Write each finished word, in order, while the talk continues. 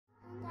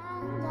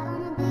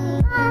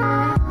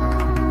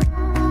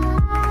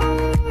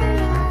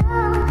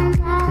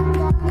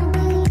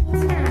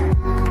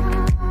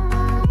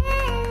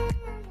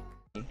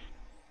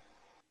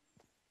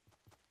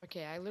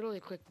Okay, I literally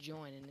clicked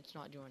join and it's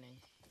not joining.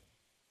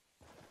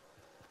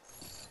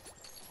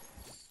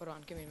 Hold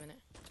on, give me a minute.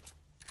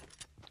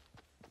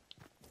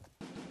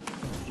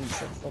 Dude,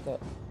 shut the fuck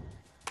up.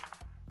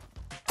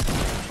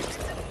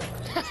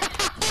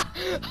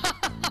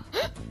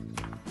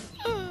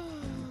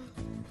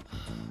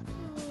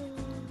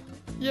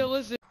 Yo,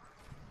 listen.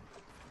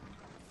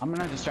 I'm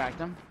gonna distract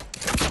him.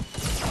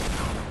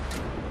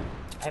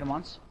 I hit him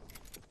once.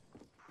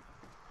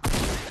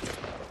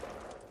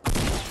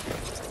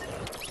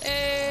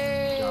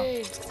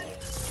 Hey!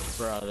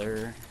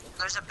 Brother.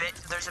 There's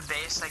a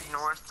base like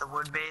north, the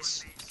wood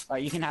base.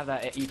 Alright, you can have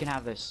that. You can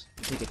have this.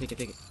 Take it. Take it.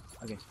 Take it.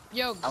 Okay.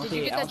 Yo, did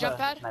you get that jump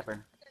pad?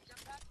 Sniper.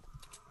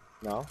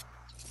 No.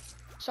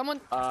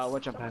 Someone.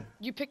 What jump pad?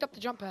 You picked up the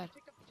jump pad.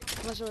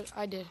 Unless it was,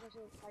 I did.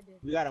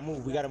 We gotta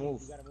move. We gotta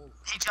move.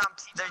 He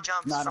jumped. They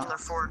jumped from their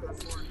fort.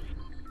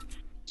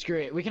 Screw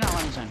it. We cannot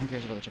line this on. Who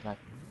cares about the jump pad?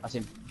 I see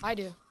him. I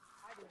do.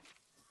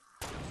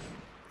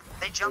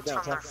 They jumped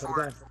from their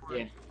fort.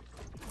 Yeah.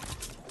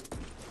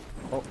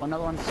 Oh,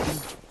 another one's.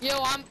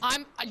 Yo,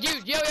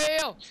 dude,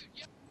 yo.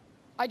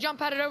 I jump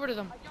padded over to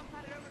them.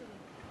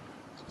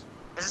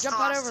 Is this Jump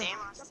the pad last over. team?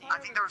 I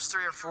think there was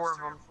 3 or 4 of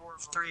them.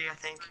 3, I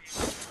think.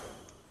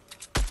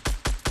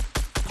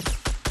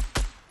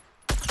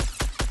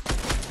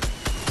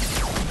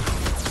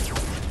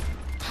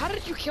 How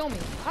did you kill me?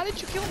 How did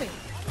you kill me?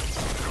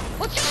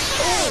 Let's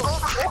go! Oh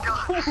my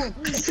god!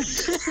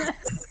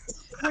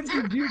 What did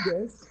you do,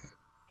 guys?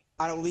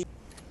 I don't leave.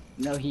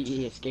 No,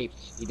 he escaped.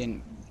 He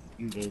didn't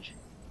engage.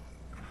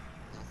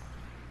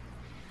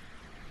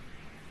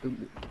 Go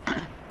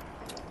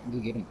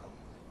get him.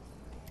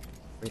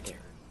 Right there.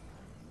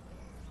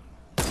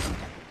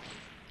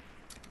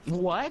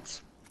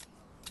 What?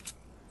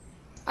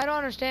 I don't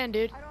understand,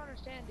 dude.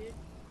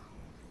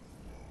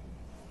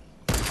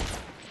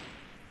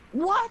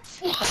 What?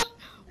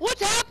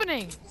 What's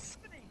happening?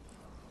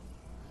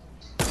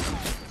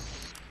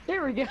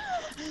 There we go.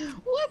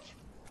 What?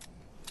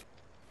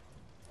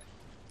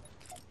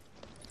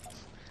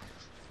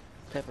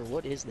 Pepper,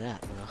 what is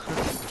that, bro?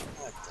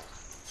 What the?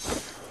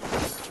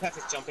 Peff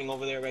is jumping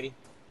over there already.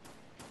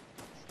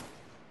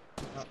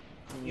 Oh,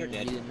 you're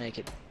dead. You didn't make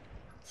it.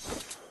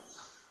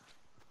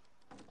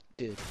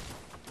 Dude.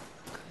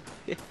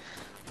 This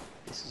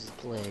is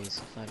plays,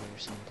 if I've ever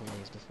seen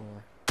plays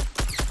before.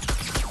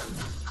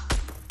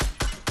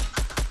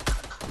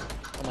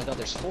 Oh my god,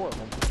 there's 4 of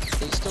them.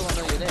 They still don't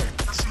know you're there.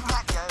 Listen to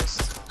that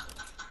ghost.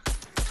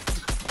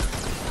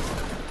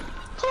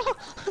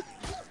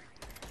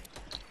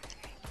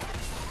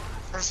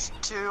 There's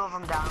 2 of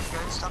them down,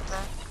 ghost up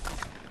there.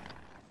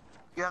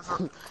 You have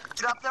to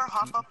get up there,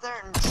 hop up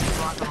there, and just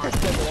block them up.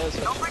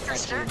 Don't break your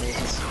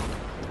staircase.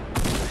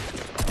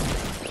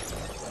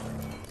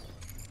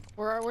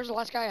 Where's the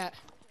last guy at?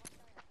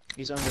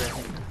 He's under, I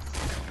think.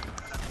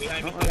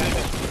 Behind me. Oh my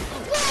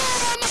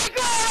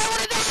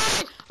god!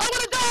 I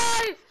wanna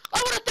die! I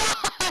wanna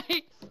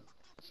die!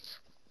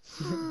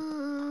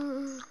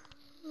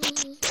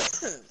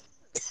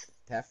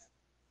 Peff.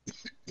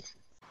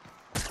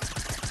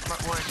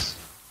 What works?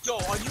 Yo,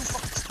 are you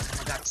fucking? Oh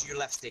my god, to your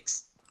left,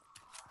 Sticks.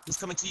 He's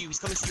coming to you. He's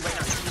coming to you right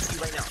now. He's coming to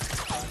you right now.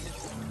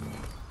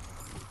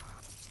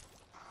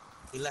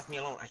 He left me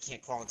alone. I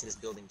can't crawl into this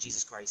building.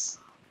 Jesus Christ.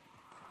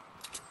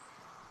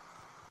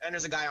 And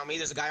there's a guy on me.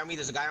 There's a guy on me.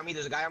 There's a guy on me.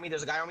 There's a guy on me.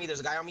 There's a guy on me.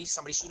 There's a guy on me.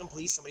 Somebody shoot him,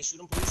 please. Somebody shoot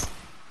him, please.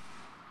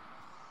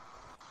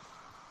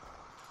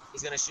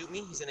 He's gonna shoot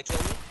me. He's gonna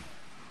kill me.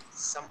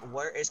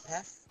 Where is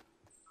Peff?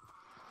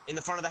 In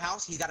the front of the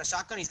house. He's got a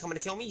shotgun. He's coming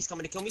to kill me. He's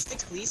coming to kill me.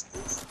 Sticks, please.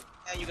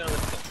 And you're gonna let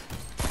me go.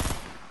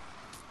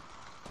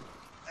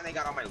 And they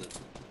got all my loot.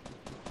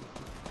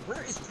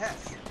 Where is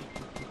Peff?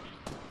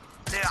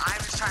 Dude, I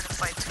was trying to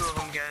fight 2 of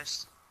them,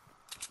 ghost.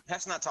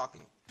 Peff's not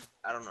talking.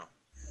 I don't know.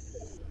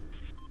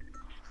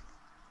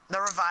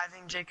 They're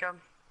reviving, Jacob.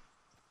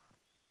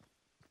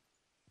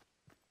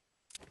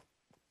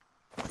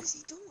 What is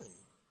he doing?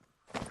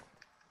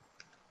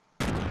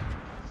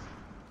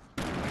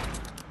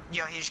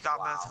 Yo, he just got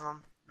both of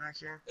them back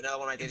here. Another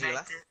one right there to your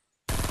left? It.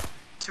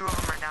 2 of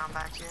them are down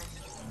back here.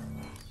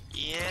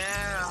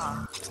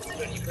 Yeah.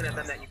 You couldn't have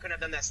done that. You couldn't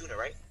have done that sooner,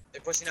 right? They're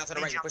pushing out to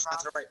the right. You're pushing out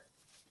to the right.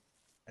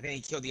 I think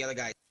he killed the other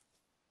guy.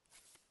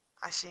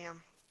 I see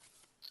him.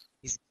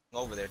 He's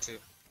over there too.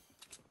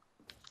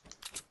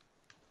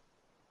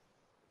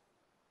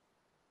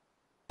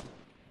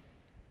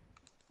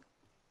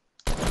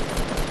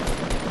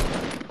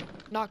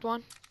 Knocked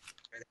one.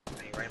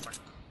 Right in front.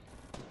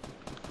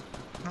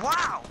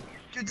 Wow!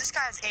 Dude, this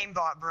guy's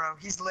aimbot, bro.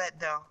 He's lit,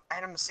 though. I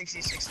hit him a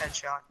 66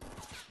 headshot.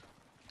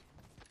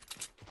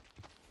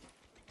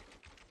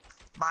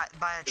 By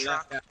a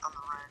truck yeah. on the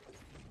right.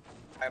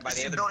 Right by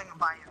the other. Building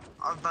by you,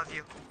 above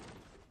you.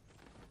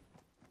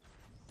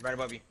 Right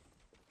above you.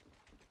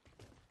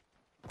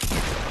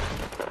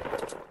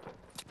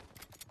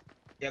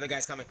 The other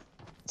guy's coming.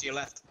 To your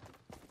left.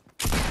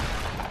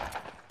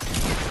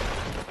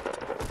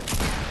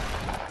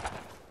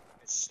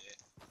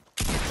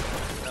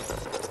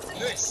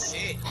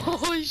 shit.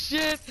 Holy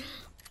shit!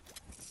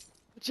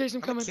 Chase,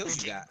 I'm How many coming.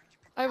 kills you got?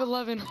 I have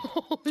 11.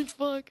 Holy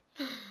fuck.